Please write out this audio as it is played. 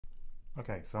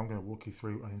Okay, so I'm going to walk you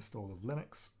through an install of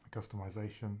Linux, a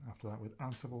customization after that with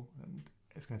Ansible, and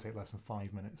it's going to take less than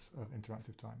 5 minutes of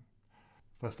interactive time.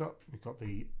 First up, we've got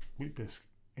the boot disk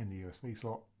in the USB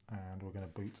slot, and we're going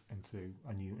to boot into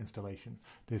a new installation.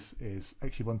 This is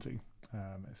Xubuntu.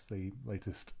 It's the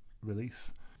latest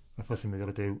release. The first thing we've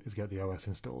got to do is get the OS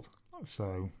installed.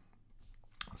 So,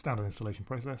 standard installation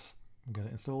process. We'll get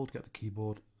it installed, get the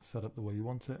keyboard set up the way we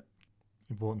want it.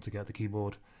 Important to get the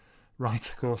keyboard right,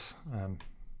 of course.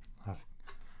 I've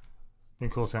been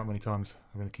caught out many times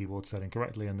having the keyboard set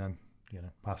incorrectly, and then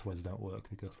passwords don't work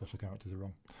because special characters are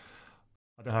wrong.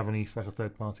 I don't have any special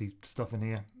third-party stuff in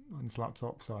here on this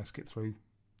laptop, so I skip through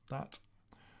that.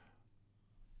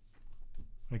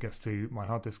 When it gets to my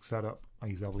hard disk setup, I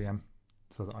use LVM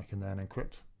so that I can then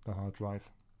encrypt the hard drive,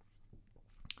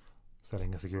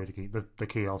 setting a security key. The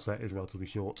key I'll set is relatively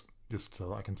short, just so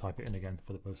that I can type it in again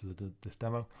for the purposes of this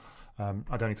demo.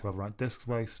 I don't need to overwrite disk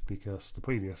space because the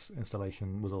previous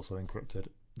installation was also encrypted.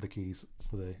 The keys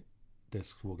for the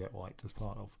disks will get wiped as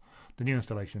part of the new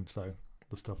installation, so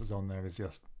the stuff that's on there is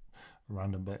just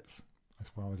random bits as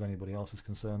far as anybody else is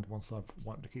concerned once I've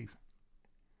wiped the keys.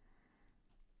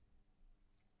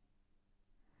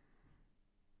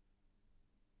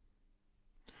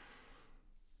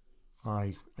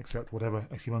 I accept whatever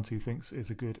Xubuntu thinks is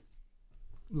a good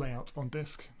layout on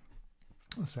disk.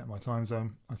 I set my time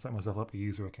zone. I set myself up a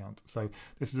user account. So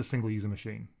this is a single user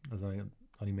machine. There's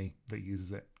only me that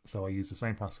uses it. So I use the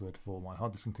same password for my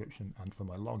hard disk encryption and for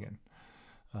my login,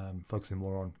 focusing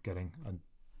more on getting a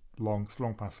long,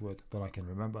 strong password that I can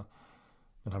remember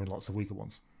than having lots of weaker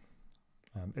ones.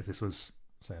 If this was,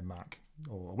 say, a Mac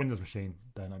or a Windows machine,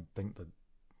 then I think the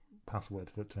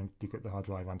password to decrypt the hard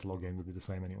drive and to log in would be the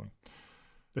same anyway.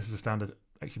 This is a standard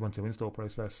Xubuntu install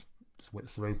process. Just whip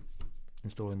through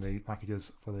installing the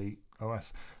packages for the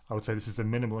OS. I would say this is the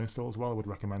minimal install as well. I would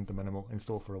recommend the minimal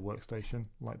install for a workstation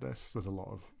like this. There's a lot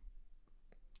of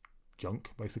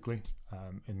junk basically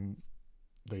in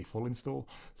the full install,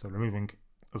 so removing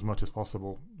as much as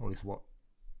possible, or at least what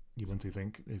Ubuntu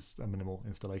think is a minimal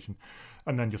installation,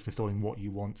 and then just installing what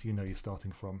you want. You're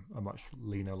starting from a much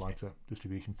leaner, lighter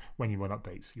distribution. When you run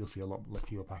updates, you'll see a lot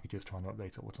fewer packages trying to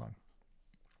update all the time.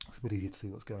 It's a bit easier to see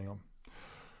what's going on.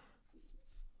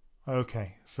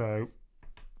 Okay, so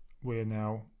we're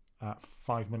now at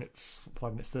 5 minutes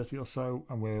 30 or so,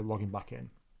 and we're logging back in.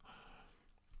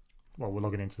 Well, we're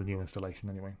logging into the new installation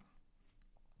anyway.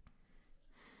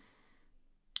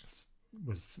 It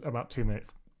was about 2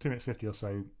 minutes 50 or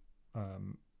so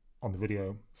on the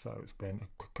video, so it's been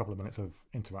a couple of minutes of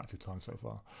interactive time so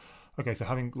far. Okay, so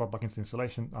having logged back into the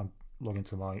installation, I'm logging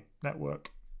into my network.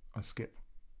 I skip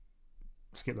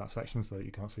that section so that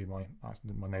you can't see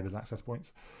my neighbor's access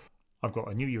points. I've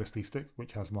got a new USB stick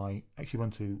which has my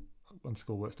Xubuntu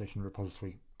 _workstation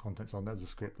repository contents on. There's a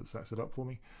script that sets it up for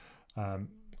me.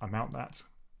 I mount that,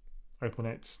 open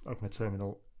a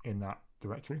terminal in that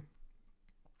directory.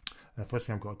 And the first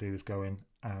thing I've got to do is go in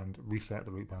and reset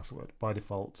the root password. By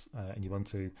default, in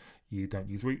Ubuntu, you don't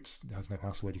use roots. It has no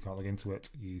password. You can't log into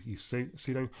it. You use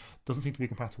sudo. Doesn't seem to be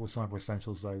compatible with Cyber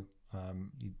Essentials though.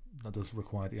 That does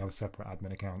require that you have a separate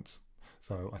admin account.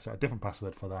 So I set a different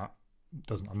password for that.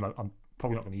 I'm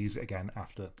probably not going to use it again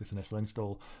after this initial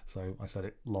install. So I set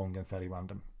it long and fairly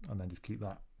random, and then just keep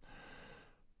that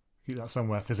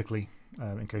somewhere physically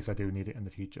in case I do need it in the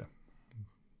future.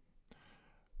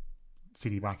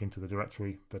 CD back into the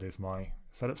directory that is my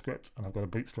setup script, and I've got a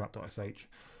bootstrap.sh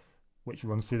which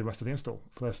runs through the rest of the install.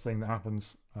 First thing that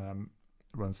happens,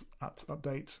 runs apt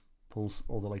update, pulls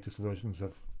all the latest versions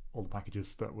of all the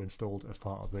packages that were installed as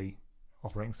part of the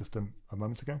operating system a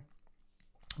moment ago.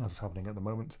 That's what's happening at the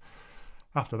moment.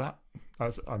 After that,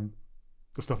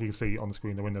 the stuff you can see on the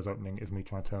screen, the windows opening, is me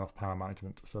trying to turn off power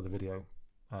management so the video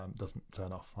doesn't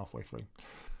turn off halfway through.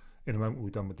 In a moment we'll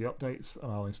be done with the updates,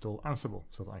 and I'll install Ansible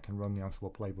so that I can run the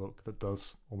Ansible playbook that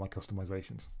does all my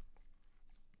customizations.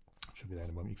 Should be there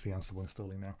in a moment. You can see Ansible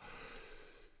installing now.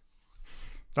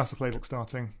 That's the playbook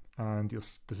starting, and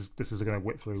this is going to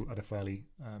whip through at a fairly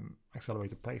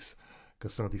accelerated pace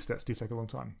because some of these steps do take a long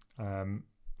time.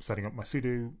 Setting up my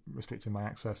sudo, restricting my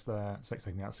access there,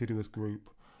 taking out sudo as group,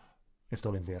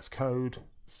 installing VS Code,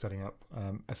 setting up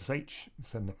SSH,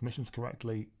 setting the permissions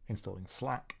correctly, installing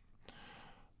Slack.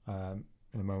 In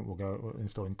a moment we'll go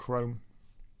installing Chrome,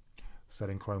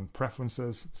 setting Chrome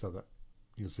preferences so that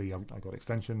you'll see I've got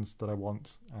extensions that I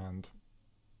want, and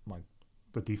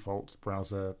the default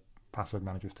browser password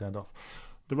manager is turned off.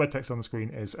 The red text on the screen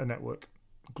is a network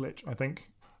glitch, I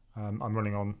think. I'm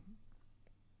running on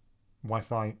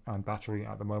Wi-Fi and battery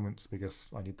at the moment because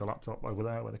I need the laptop over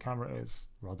there where the camera is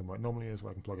rather than where it normally is, where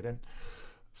I can plug it in.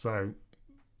 So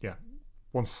yeah,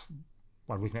 once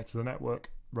I reconnect to the network,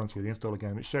 run through the install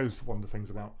again. It shows one of the things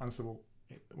about Ansible.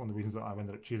 One of the reasons that I've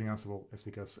ended up choosing Ansible is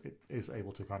because it is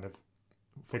able to kind of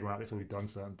figure out it's already done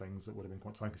certain things that would have been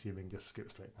quite time consuming, just skip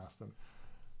straight past them.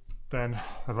 Then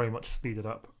I very much speeded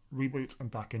up reboot and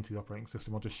back into the operating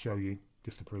system. I'll just show you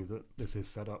just to prove that this is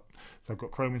set up. So I've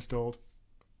got Chrome installed.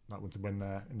 That would have been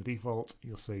there in the default.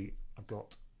 You'll see I've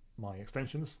got my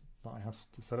extensions that I have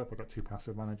set up. I've got two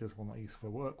password managers, one that I use for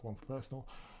work, one for personal,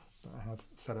 that I have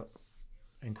set up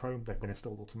in Chrome. They've been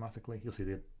installed automatically. You'll see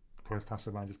the Chrome's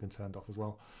password manager has been turned off as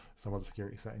well. Some other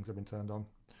security settings have been turned on.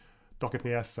 Docker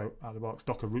PS, so out of the box,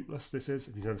 Docker rootless this is.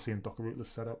 If you've ever seen Docker rootless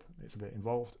setup, it's a bit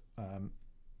involved,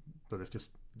 but this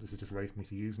is just ready for me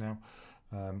to use now.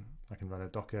 I can run a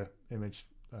Docker image,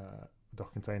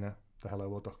 Docker container, the Hello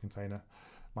World Docker container.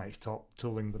 My HTOP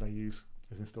tooling that I use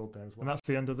is installed there as well. And that's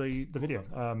the end of the video.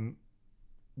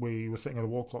 We were sitting at a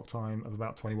wall clock time of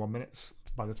about 21 minutes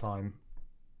by the time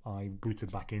I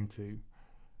booted back into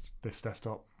this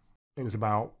desktop. It was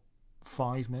about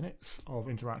 5 minutes of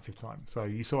interactive time. So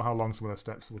you saw how long some of those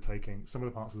steps were taking. Some of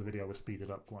the parts of the video were speeded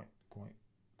up quite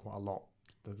a lot.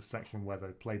 The section where the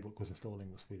playbook was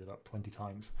installing was speeded up 20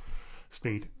 times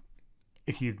speed.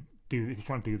 If you're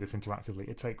trying to do this interactively,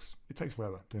 it takes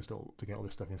forever to get all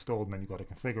this stuff installed, and then you've got to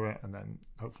configure it, and then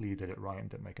hopefully you did it right and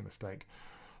didn't make a mistake.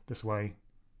 This way,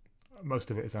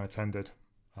 most of it is unattended.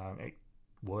 It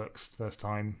works first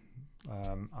time,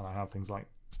 and I have things like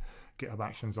GitHub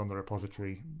Actions on the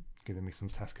repository giving me some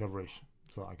test coverage,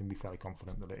 so that I can be fairly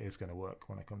confident that it is going to work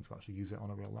when I come to actually use it on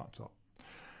a real laptop.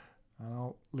 And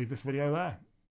I'll leave this video there.